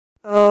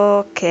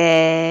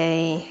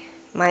Okay,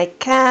 my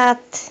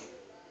cat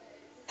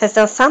has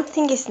done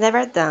something he's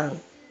never done.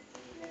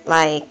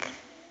 Like,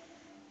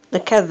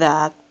 look at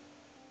that.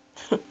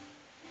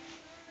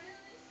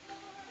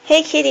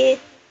 Hey, kitty.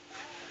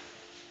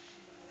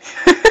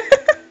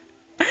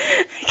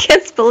 I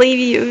can't believe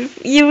you.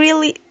 You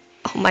really.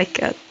 Oh my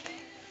god.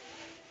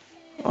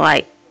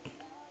 Like,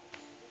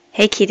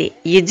 hey, kitty.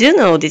 You do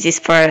know this is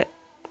for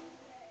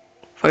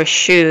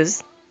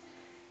shoes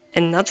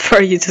and not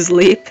for you to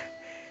sleep,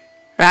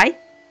 right?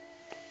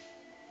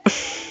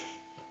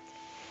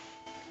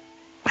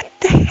 What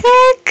the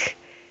heck?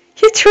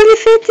 You truly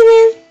fit him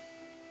in?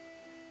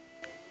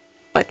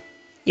 What?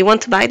 You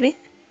want to bite me?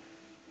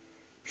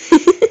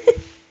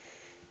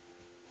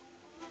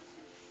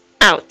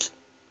 Ouch.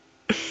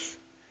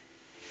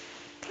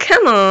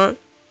 Come on.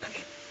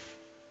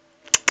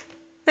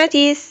 Not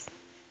this.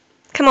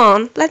 Come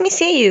on, let me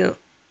see you.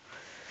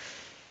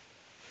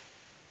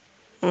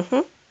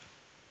 Mm-hmm.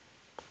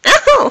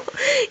 Oh,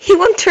 he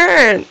won't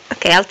turn.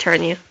 Okay, I'll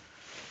turn you.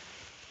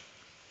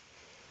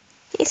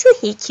 Isn't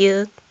he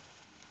cute?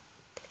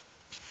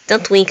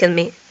 Don't wink at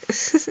me.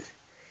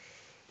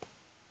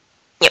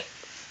 Yep.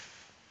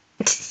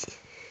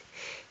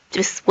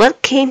 Just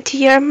what came to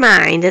your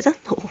mind? I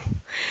don't know.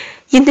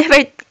 You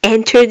never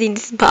entered in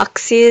these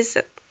boxes.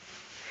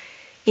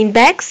 In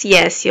bags,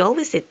 yes, you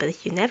always did,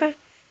 but you never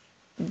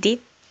did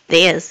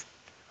this.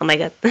 Oh my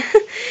god.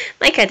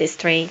 My cat is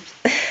strange.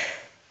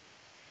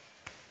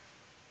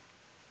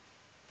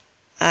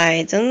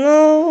 I don't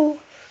know.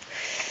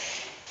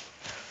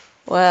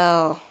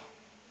 Well,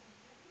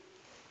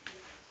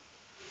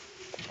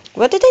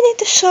 what did I need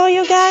to show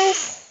you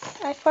guys?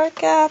 I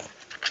forgot.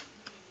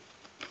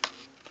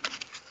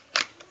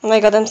 Oh my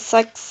god, I'm so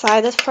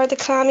excited for the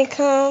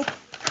Comic-Con.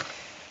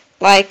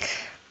 Like,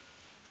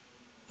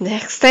 the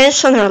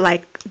extension are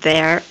like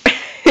there.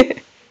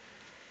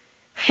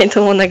 I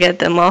don't want to get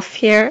them off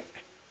here.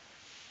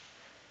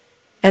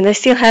 And I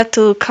still have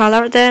to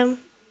color them.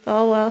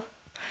 Oh well.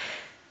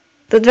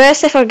 The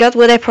dress, I forgot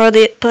where I put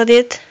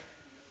it.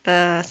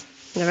 But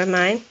never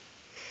mind.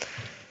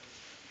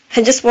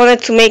 I just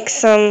wanted to make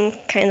some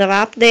kind of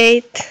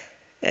update.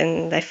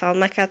 And I found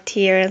my cat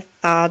here and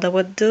thought I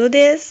would do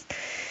this.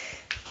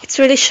 It's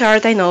really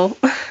short, I know.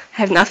 I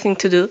have nothing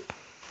to do.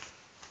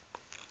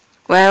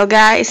 Well,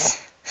 guys,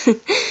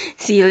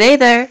 see you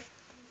later.